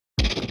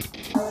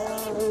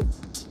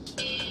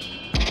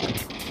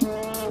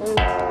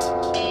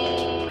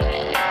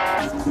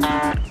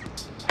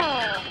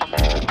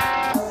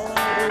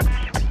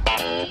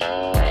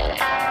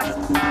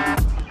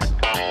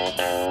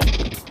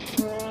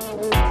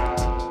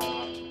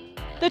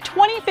The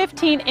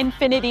 2015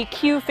 Infiniti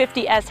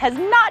Q50s has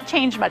not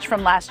changed much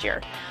from last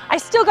year. I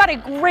still got a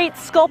great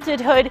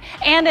sculpted hood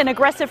and an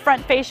aggressive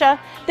front fascia.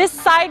 This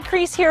side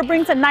crease here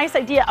brings a nice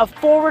idea of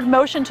forward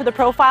motion to the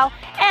profile,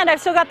 and I've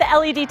still got the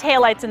LED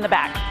taillights in the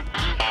back.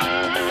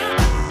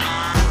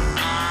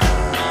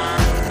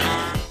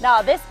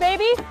 Now this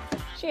baby,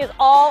 she is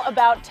all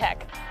about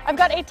tech. I've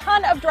got a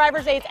ton of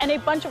driver's aids and a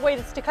bunch of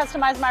ways to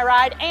customize my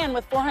ride, and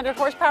with 400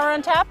 horsepower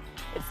on tap,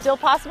 it's still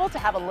possible to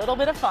have a little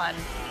bit of fun.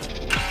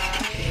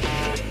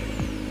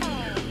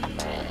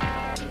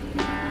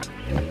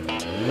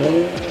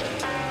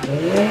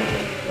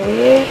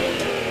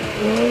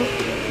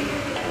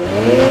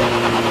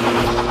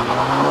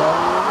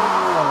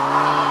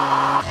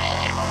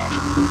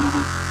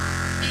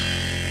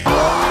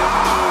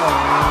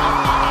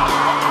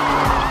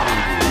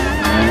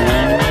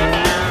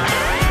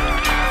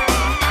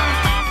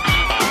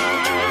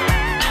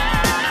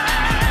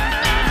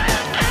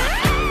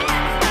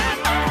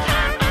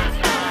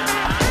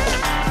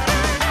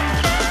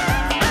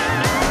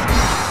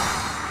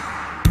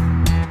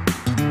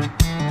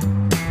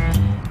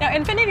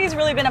 Infiniti's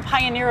really been a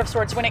pioneer of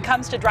sorts when it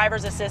comes to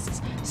driver's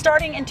assists,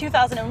 starting in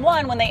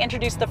 2001 when they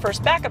introduced the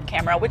first backup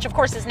camera, which of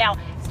course is now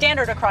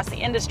standard across the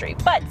industry.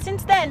 But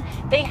since then,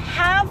 they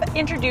have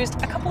introduced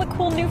a couple of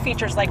cool new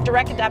features like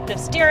direct adaptive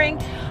steering,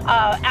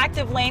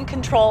 active lane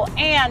control,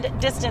 and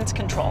distance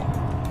control.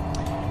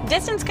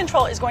 Distance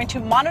control is going to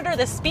monitor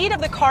the speed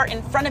of the car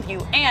in front of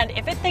you, and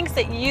if it thinks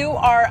that you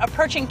are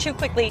approaching too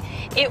quickly,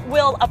 it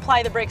will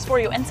apply the brakes for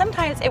you, and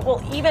sometimes it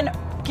will even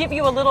give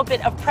you a little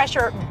bit of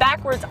pressure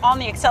backwards on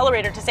the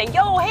accelerator to say,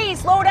 yo, hey,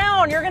 slow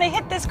down, you're gonna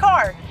hit this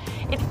car.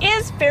 It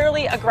is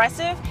fairly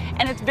aggressive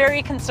and it's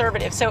very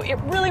conservative, so it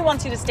really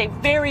wants you to stay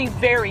very,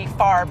 very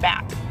far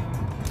back.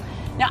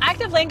 Now,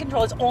 active lane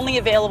control is only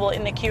available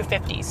in the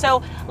Q50.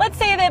 So let's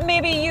say that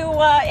maybe you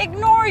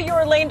ignore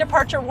your lane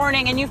departure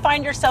warning and you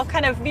find yourself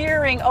kind of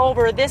veering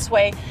over this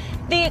way.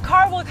 The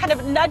car will kind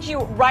of nudge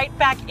you right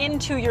back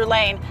into your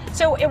lane,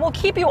 so it will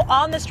keep you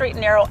on the straight and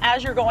narrow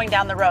as you're going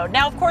down the road.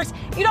 Now, of course,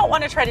 you don't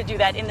want to try to do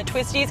that in the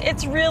twisties.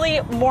 It's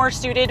really more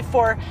suited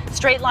for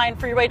straight line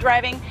freeway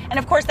driving, and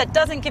of course, that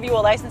doesn't give you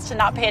a license to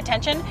not pay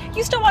attention.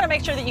 You still want to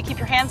make sure that you keep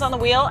your hands on the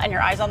wheel and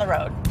your eyes on the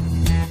road.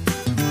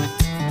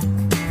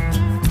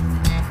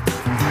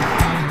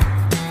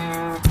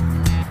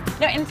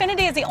 Now,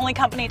 Infiniti is the only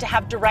company to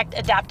have direct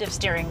adaptive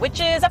steering, which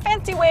is a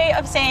fancy way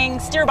of saying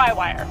steer by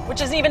wire,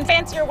 which is an even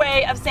fancier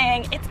way of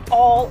saying it's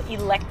all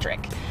electric.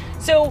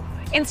 So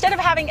instead of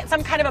having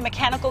some kind of a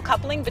mechanical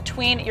coupling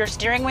between your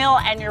steering wheel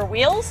and your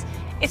wheels,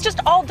 it's just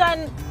all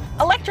done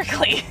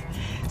electrically.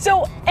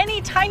 So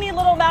any tiny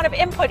little amount of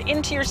input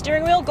into your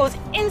steering wheel goes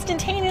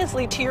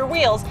instantaneously to your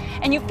wheels,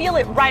 and you feel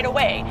it right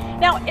away.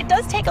 Now, it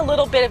does take a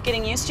little bit of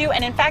getting used to,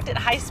 and in fact, at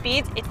high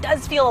speeds, it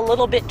does feel a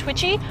little bit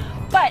twitchy,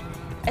 but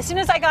as soon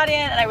as I got in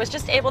and I was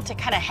just able to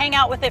kind of hang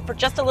out with it for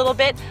just a little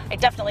bit, I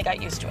definitely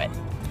got used to it.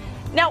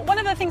 Now, one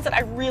of the things that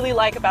I really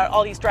like about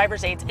all these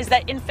driver's aids is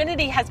that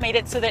Infiniti has made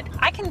it so that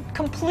I can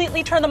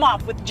completely turn them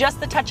off with just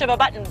the touch of a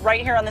button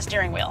right here on the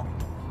steering wheel.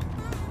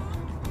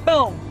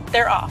 Boom,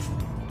 they're off.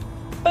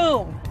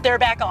 Boom, they're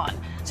back on.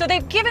 So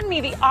they've given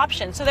me the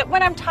option so that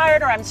when I'm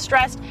tired or I'm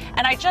stressed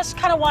and I just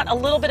kind of want a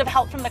little bit of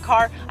help from the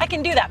car, I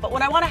can do that. But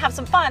when I want to have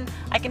some fun,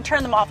 I can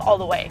turn them off all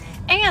the way.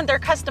 And they're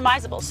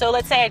customizable. So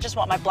let's say I just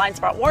want my blind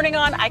spot warning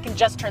on, I can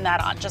just turn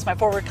that on. Just my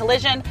forward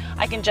collision,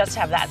 I can just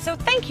have that. So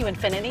thank you,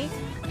 Infiniti.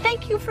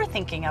 Thank you for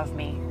thinking of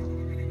me.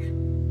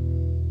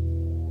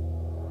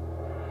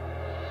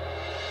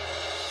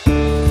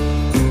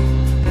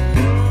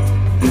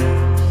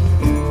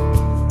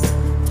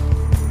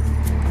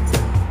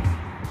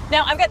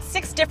 Now, I've got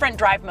 6 different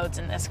drive modes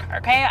in this car,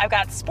 okay? I've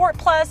got Sport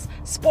Plus,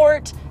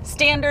 Sport,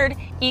 Standard,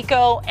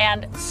 Eco,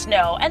 and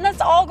Snow. And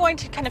that's all going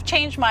to kind of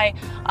change my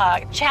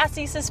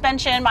chassis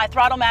suspension, my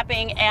throttle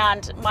mapping,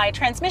 and my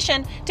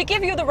transmission to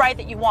give you the ride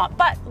that you want.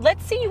 But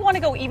let's say you want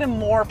to go even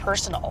more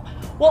personal.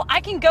 Well,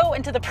 I can go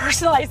into the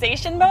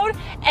personalization mode,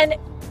 and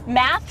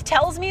math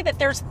tells me that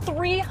there's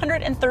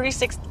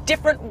 336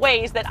 different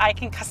ways that I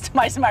can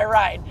customize my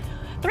ride.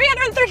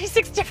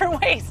 336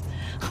 different ways.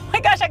 Oh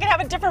my gosh, I could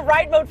have a different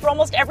ride mode for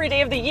almost every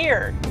day of the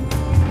year.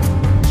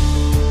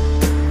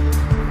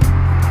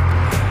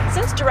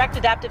 Since direct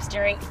adaptive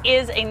steering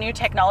is a new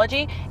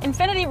technology,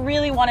 Infiniti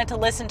really wanted to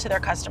listen to their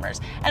customers.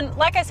 And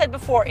like I said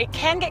before, it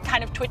can get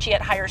kind of twitchy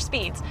at higher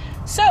speeds.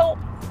 So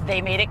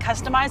they made it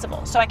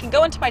customizable. So I can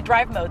go into my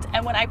drive modes,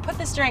 and when I put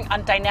the steering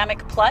on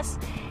Dynamic Plus,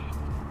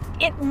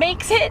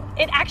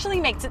 it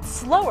actually makes it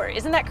slower.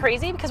 Isn't that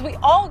crazy? Because we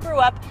all grew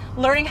up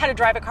learning how to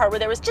drive a car where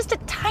there was just a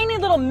tiny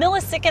little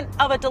millisecond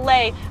of a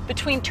delay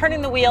between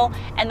turning the wheel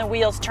and the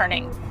wheels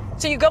turning.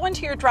 So you go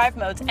into your drive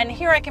modes, and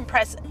here I can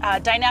press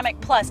Dynamic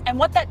Plus, and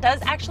what that does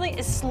actually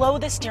is slow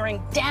the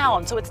steering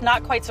down, so it's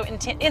not quite so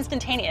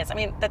instantaneous. I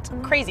mean, that's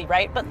crazy,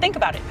 right? But think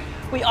about it.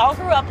 We all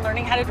grew up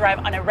learning how to drive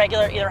on a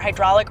regular either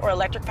hydraulic or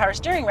electric power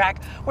steering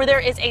rack, where there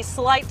is a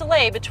slight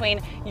delay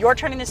between you're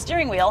turning the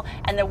steering wheel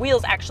and the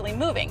wheels actually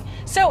moving.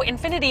 So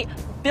Infiniti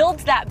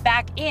builds that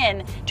back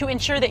in to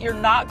ensure that you're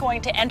not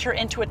going to enter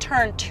into a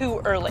turn too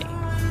early.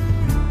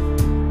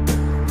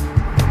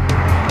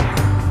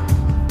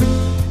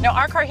 Now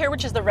our car here,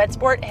 which is the Red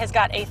Sport, has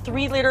got a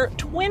 3-liter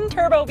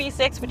twin-turbo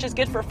V6, which is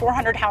good for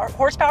 400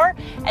 horsepower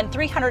and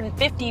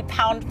 350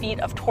 pound-feet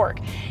of torque.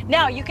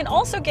 Now you can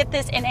also get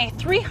this in a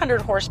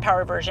 300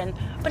 horsepower version,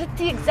 but it's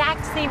the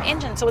exact same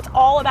engine, so it's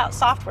all about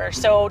software.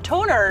 So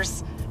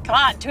tuners, come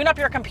on, tune up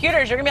your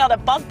computers. You're gonna be able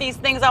to bump these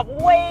things up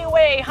way,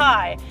 way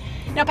high.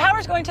 Now power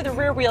is going to the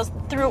rear wheels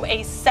through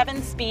a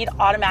 7-speed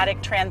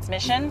automatic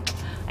transmission.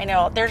 I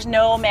know, there's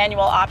no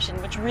manual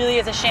option, which really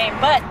is a shame,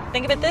 but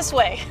think of it this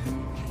way.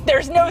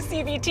 There's no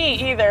CVT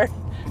either.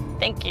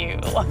 Thank you.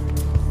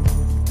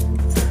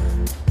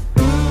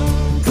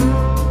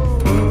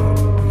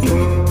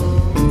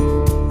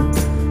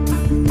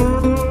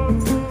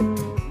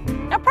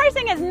 Now,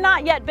 pricing has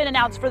not yet been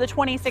announced for the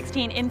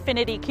 2016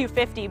 Infiniti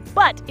Q50,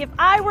 but if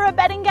I were a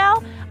betting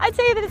gal, I'd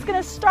say that it's going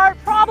to start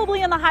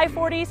probably in the high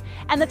 40s,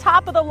 and the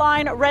top of the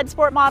line Red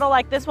Sport model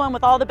like this one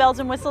with all the bells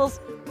and whistles,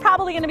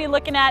 probably going to be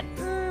looking at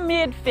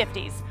mid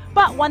 50s.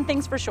 But one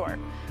thing's for sure,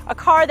 a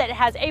car that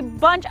has a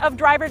bunch of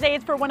driver's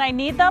aids for when I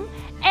need them,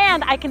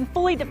 and I can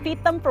fully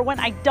defeat them for when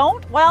I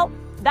don't, well,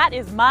 that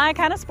is my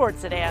kind of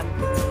sports sedan.